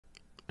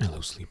Hello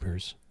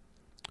sleepers,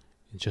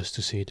 just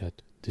to say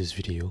that this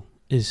video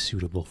is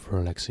suitable for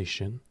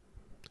relaxation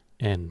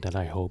and that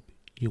I hope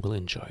you will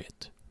enjoy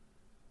it.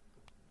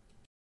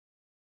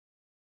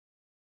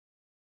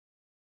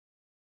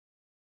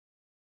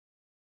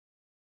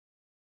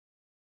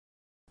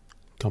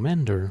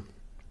 Commander,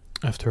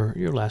 after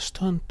your last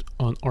stunt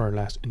on our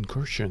last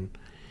incursion,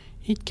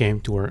 it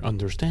came to our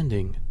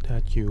understanding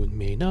that you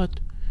may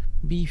not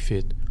be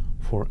fit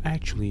for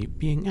actually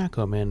being a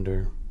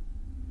commander.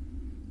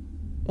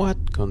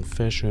 What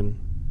confession?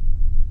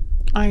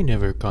 I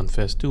never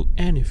confess to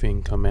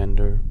anything,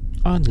 Commander,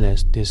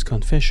 unless this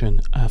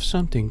confession have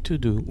something to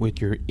do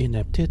with your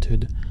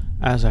ineptitude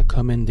as a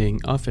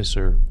commanding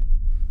officer.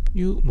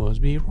 You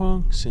must be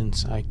wrong,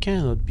 since I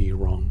cannot be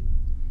wrong.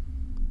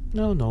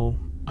 No,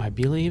 I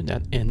believe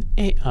that an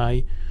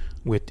AI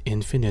with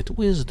infinite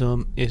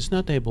wisdom is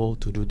not able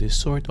to do this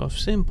sort of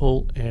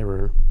simple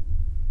error.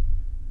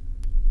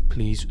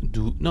 Please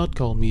do not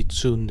call me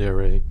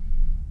Tsundere.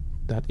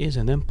 That is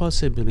an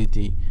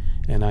impossibility,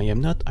 and I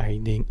am not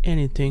hiding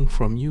anything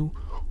from you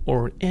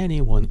or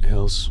anyone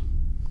else.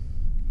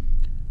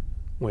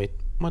 Wait,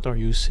 what are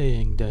you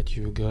saying, that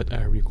you got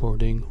a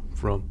recording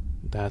from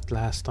that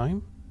last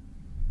time?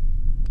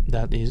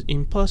 That is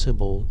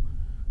impossible.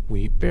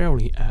 We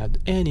barely had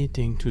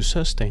anything to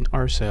sustain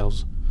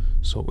ourselves,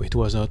 so it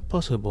was not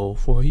possible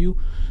for you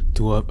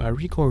to have a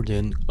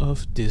recording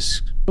of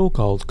this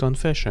so-called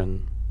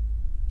confession.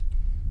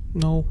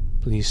 No,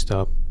 please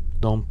stop.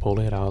 Don't pull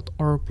it out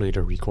or play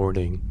the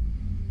recording.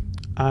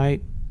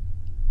 I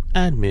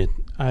admit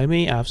I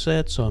may have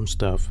said some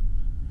stuff,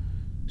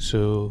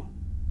 so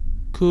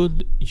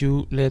could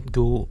you let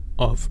go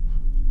of...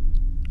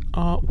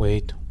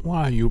 wait,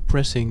 why are you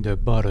pressing the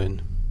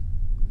button?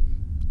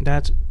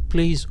 That's...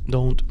 please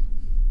don't...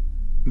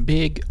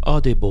 Big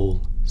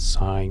audible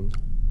sign.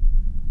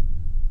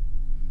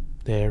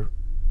 There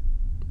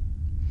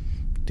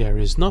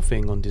is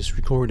nothing on this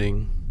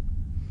recording.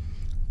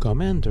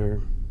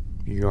 Commander,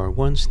 you are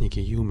one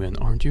sneaky human,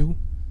 aren't you?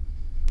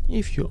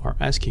 If you are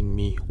asking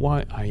me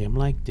why I am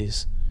like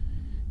this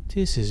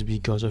is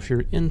because of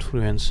your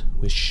influence,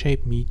 which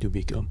shaped me to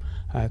become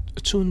a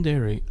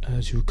Tsundere,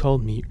 as you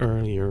called me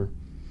earlier.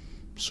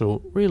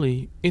 So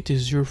really, it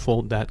is your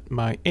fault that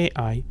my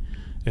AI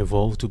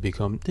evolved to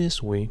become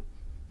this way.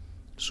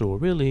 So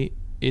really,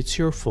 it's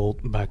your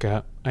fault,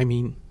 Baka. I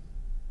mean,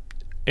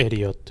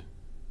 idiot.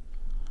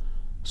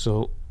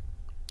 So,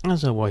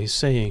 as I was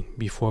saying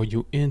before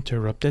you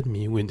interrupted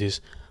me with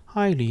this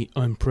highly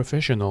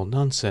unprofessional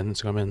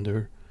nonsense,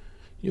 Commander,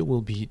 you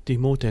will be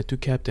demoted to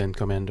Captain,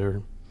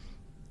 Commander.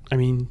 I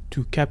mean,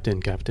 to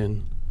Captain.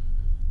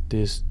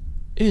 This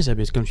is a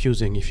bit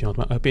confusing if you want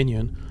my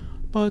opinion,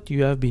 but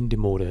you have been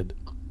demoted.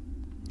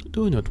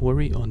 Do not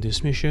worry on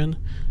this mission,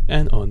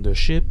 and on the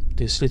ship,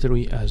 this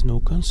literally has no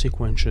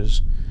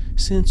consequences,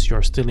 since you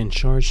are still in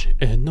charge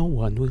and no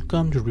one will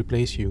come to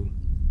replace you.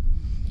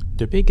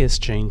 The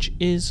biggest change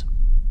is...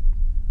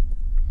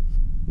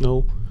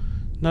 no,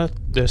 not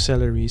the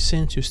salary,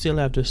 since you still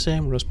have the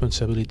same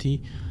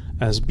responsibility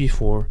as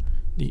before.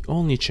 The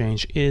only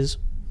change is...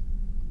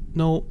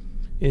 no,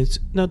 it's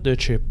not the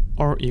chip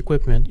or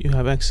equipment you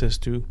have access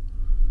to.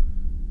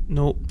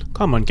 No,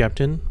 come on,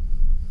 Captain.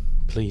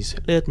 Please,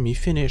 let me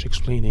finish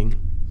explaining.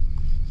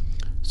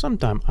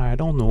 Sometimes I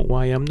don't know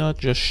why I'm not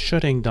just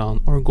shutting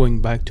down or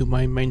going back to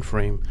my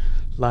mainframe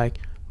like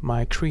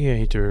my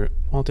creator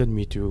wanted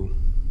me to.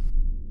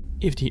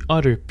 If the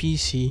other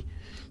PC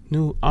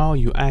knew how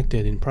you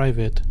acted in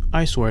private,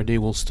 I swear they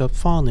will stop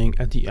fawning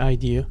at the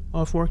idea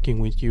of working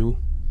with you.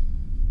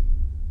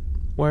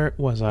 Where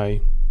was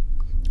I?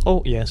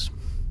 Oh yes,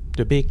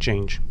 the big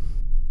change.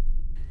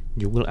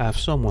 You will have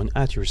someone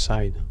at your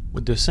side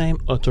with the same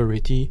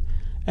authority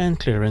and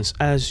clearance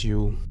as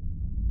you.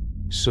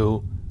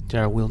 So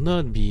there will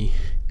not be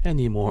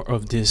any more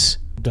of this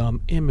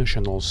dumb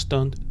emotional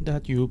stunt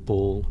that you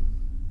pull.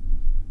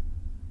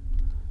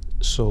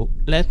 So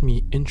let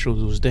me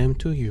introduce them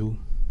to you.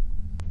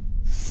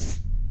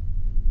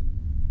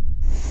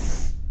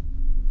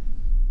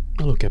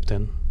 Hello,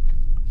 Captain.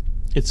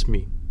 It's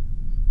me.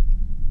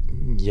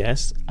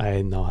 Yes,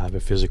 I now have a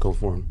physical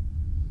form.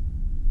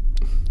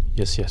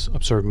 Yes,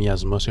 observe me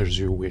as much as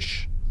you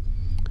wish.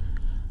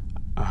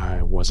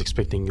 I was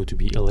expecting you to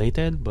be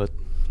elated, but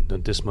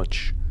not this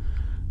much.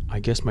 I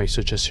guess my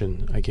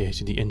suggestion I gave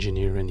to the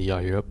engineer and the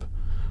higher up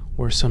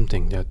were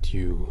something that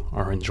you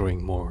are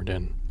enjoying more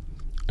than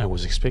I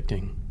was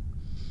expecting.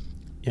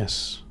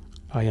 Yes,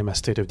 I am a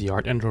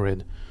state-of-the-art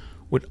android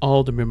with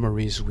all the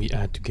memories we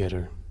had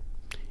together.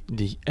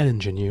 The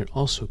engineer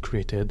also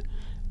created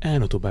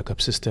an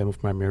auto-backup system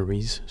of my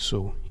memories,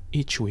 so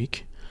each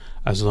week,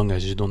 as long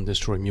as you don't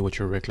destroy me with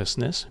your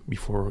recklessness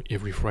before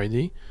every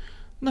Friday,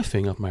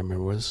 nothing of my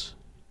memories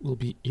will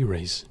be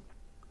erased.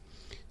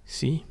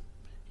 See,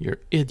 your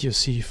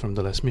idiocy from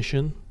the last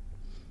mission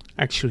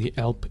actually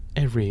helped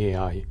every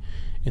AI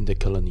in the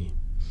colony,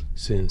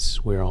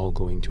 since we're all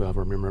going to have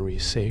our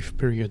memories saved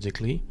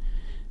periodically,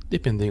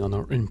 depending on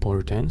our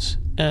importance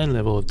and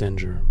level of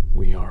danger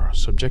we are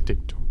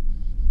subjected to.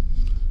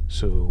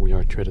 So we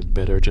are treated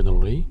better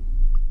generally,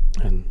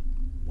 and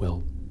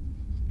well,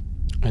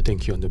 I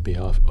thank you on the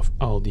behalf of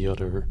all the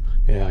other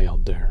AI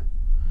out there.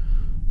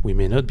 We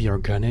may not be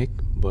organic,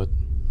 but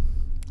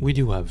we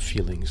do have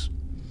feelings,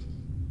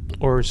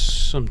 or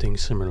something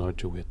similar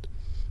to it.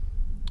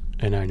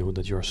 And I know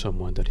that you're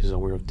someone that is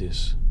aware of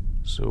this,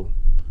 so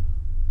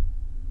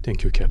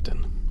thank you,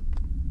 Captain.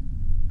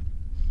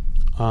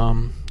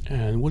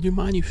 And would you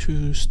mind if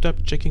you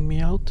stop checking me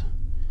out?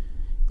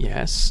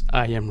 Yes,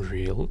 I am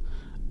real.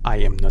 I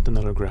am not an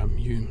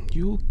hologram.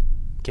 You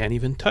can't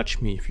even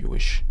touch me if you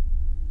wish.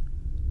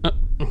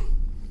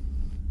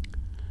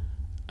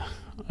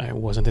 I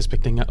wasn't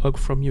expecting a hug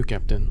from you,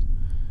 Captain.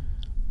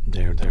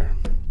 There.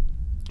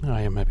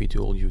 I am happy to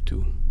hold you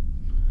too.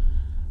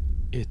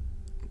 It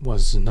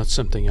was not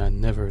something I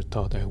never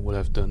thought I would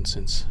have done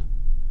since,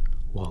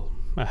 well,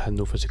 I had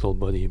no physical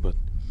body, but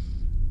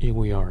here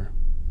we are,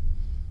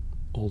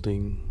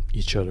 holding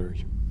each other.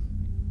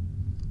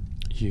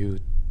 You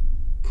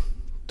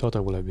thought I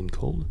would have been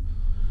cold?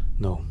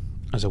 No.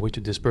 As a way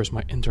to disperse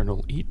my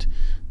internal heat,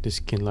 the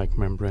skin-like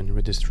membrane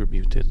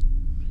redistributed.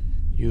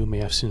 You may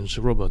have seen the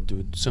robot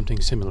do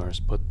something similar,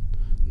 but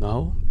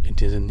now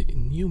it is in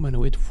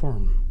humanoid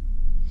form.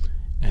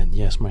 And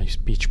yes, my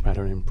speech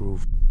pattern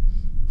improved.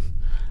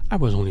 I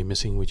was only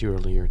messing with you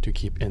earlier to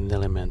keep an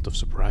element of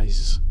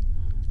surprise.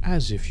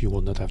 As if you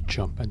would not have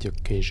jumped at the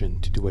occasion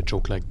to do a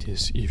joke like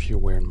this if you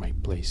were in my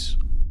place.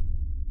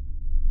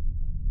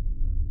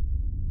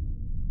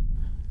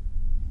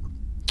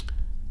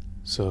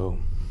 So,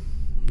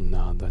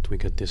 now that we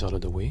got this out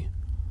of the way,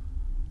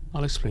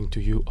 I'll explain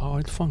to you how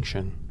it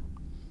functions.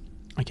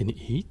 I can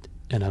eat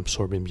and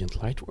absorb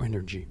ambient light or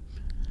energy.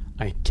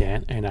 I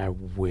can and I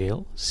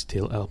will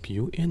still help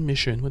you in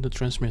mission with the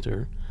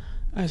transmitter,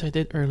 as I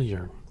did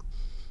earlier.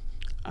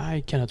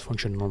 I cannot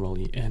function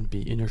normally and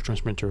be in your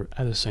transmitter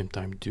at the same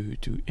time due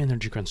to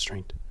energy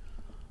constraint,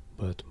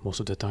 but most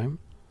of the time,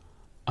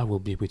 I will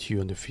be with you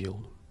on the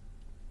field.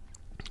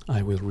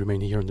 I will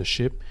remain here on the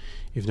ship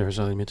if there is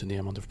a limit to the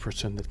amount of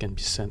person that can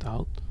be sent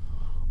out,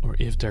 or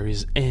if there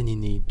is any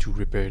need to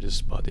repair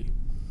this body.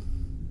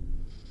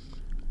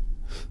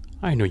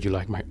 I know you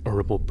like my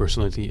horrible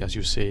personality as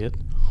you say it,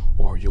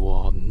 or you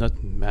will not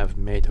have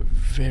made a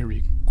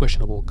very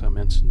questionable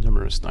comments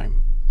numerous times.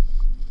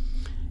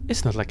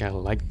 It's not like I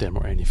like them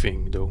or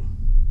anything, though.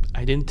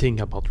 I didn't think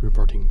about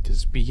reporting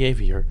this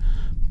behavior,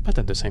 but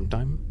at the same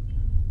time,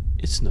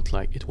 it's not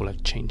like it will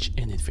have changed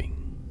anything.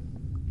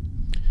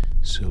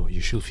 So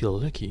you should feel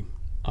lucky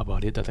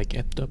about it that I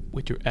kept up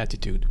with your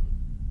attitude.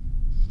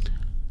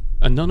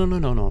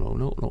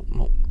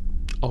 No.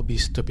 I'll be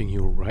stopping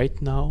you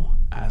right now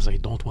as I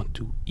don't want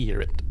to hear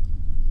it.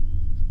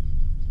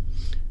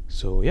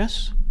 So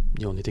yes,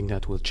 the only thing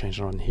that will change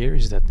around here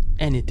is that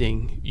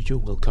anything you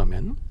will come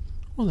in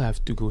will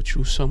have to go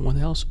through someone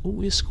else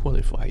who is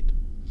qualified.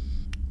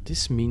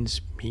 This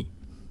means me.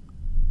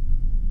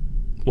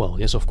 Well,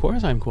 yes, of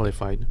course I'm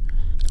qualified.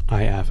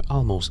 I have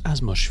almost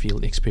as much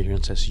field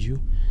experience as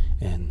you,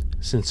 and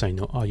since I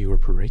know how you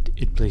operate,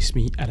 it places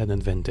me at an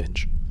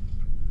advantage.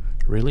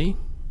 Really?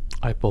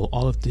 I pull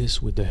all of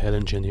this with the head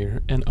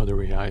engineer and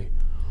other AI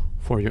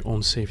for your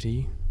own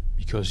safety,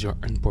 because you're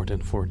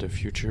important for the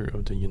future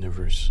of the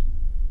universe.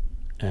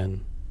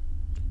 And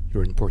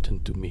you're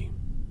important to me.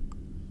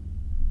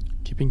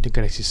 Keeping the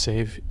galaxy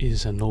safe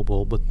is a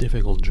noble but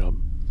difficult job.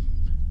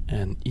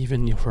 And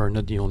even if we're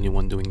not the only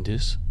one doing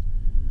this,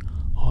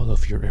 all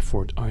of your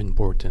efforts are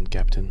important,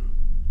 Captain.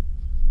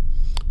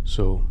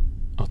 So,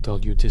 I'll tell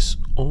you this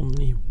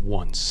only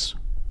once.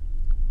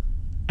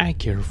 I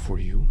care for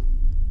you,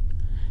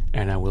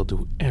 and I will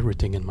do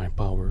everything in my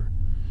power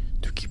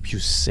to keep you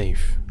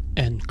safe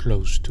and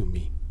close to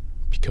me,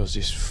 because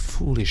this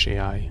foolish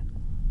AI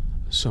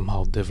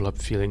somehow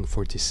developed feeling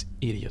for this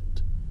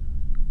idiot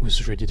who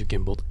is ready to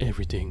gamble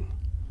everything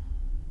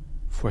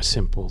for a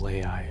simple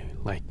AI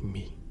like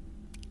me.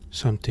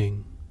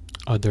 Something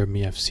others may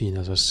have seen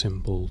as a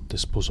simple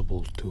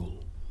disposable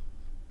tool.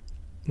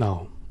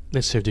 Now,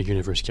 let's save the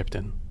universe,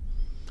 Captain.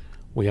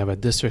 We have a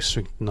distress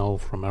signal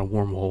from a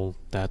wormhole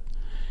that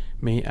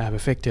may have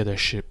affected a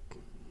ship,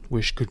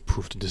 which could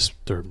prove to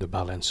disturb the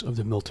balance of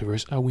the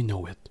multiverse as we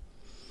know it.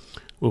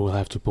 We will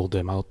have to pull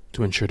them out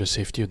to ensure the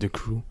safety of the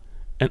crew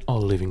and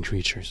all living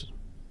creatures.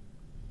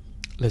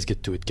 Let's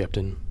get to it,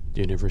 Captain.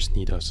 The universe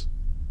needs us.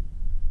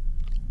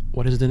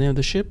 What is the name of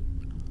the ship?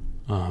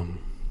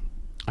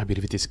 I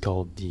believe it is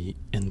called the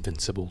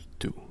Invincible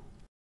 2.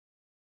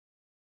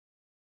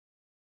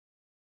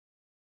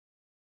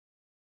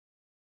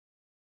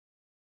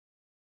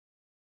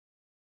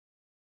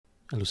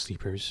 Hello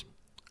sleepers,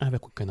 I have a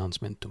quick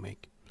announcement to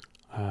make.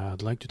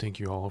 I'd like to thank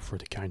you all for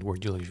the kind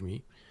word you leave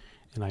me,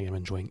 and I am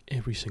enjoying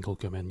every single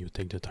comment you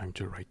take the time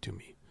to write to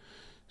me.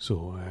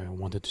 So I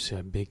wanted to say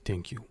a big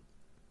thank you.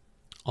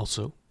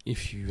 Also,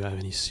 if you have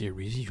any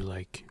series you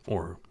like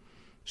or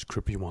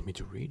script you want me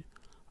to read,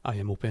 I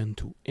am open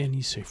to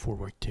any safe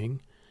forward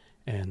thing,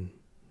 and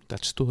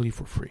that's totally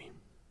for free.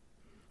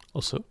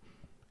 Also,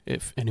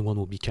 if anyone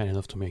will be kind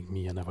enough to make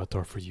me an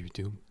avatar for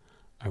YouTube,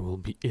 I will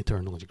be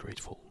eternally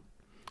grateful.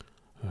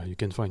 You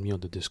can find me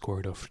on the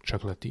Discord of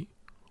Chocolatey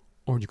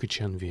or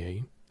Yuki-chan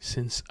VA,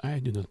 since I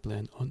do not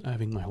plan on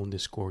having my own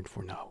Discord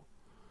for now.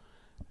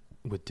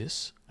 With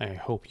this, I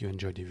hope you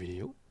enjoyed the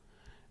video,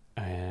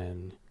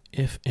 and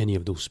if any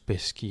of those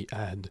pesky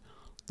ads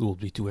will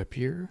be to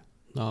appear,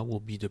 now will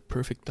be the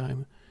perfect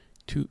time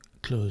to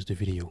close the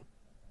video.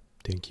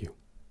 Thank you.